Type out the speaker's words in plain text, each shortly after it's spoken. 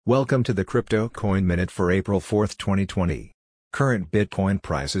Welcome to the Crypto Coin Minute for April 4, 2020. Current Bitcoin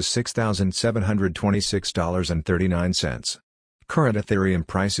price is $6,726.39. Current Ethereum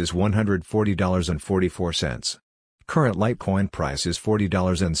price is $140.44. Current Litecoin price is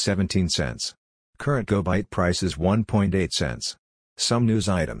 $40.17. Current GoByte price is 1.8 cents. Some news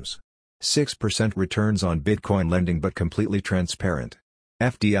items. 6% returns on Bitcoin lending but completely transparent.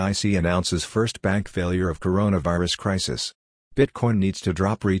 FDIC announces first bank failure of coronavirus crisis. Bitcoin needs to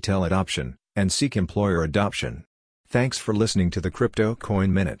drop retail adoption, and seek employer adoption. Thanks for listening to the Crypto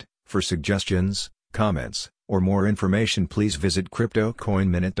Coin Minute. For suggestions, comments, or more information, please visit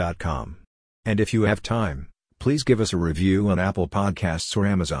CryptoCoinMinute.com. And if you have time, please give us a review on Apple Podcasts or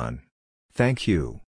Amazon. Thank you.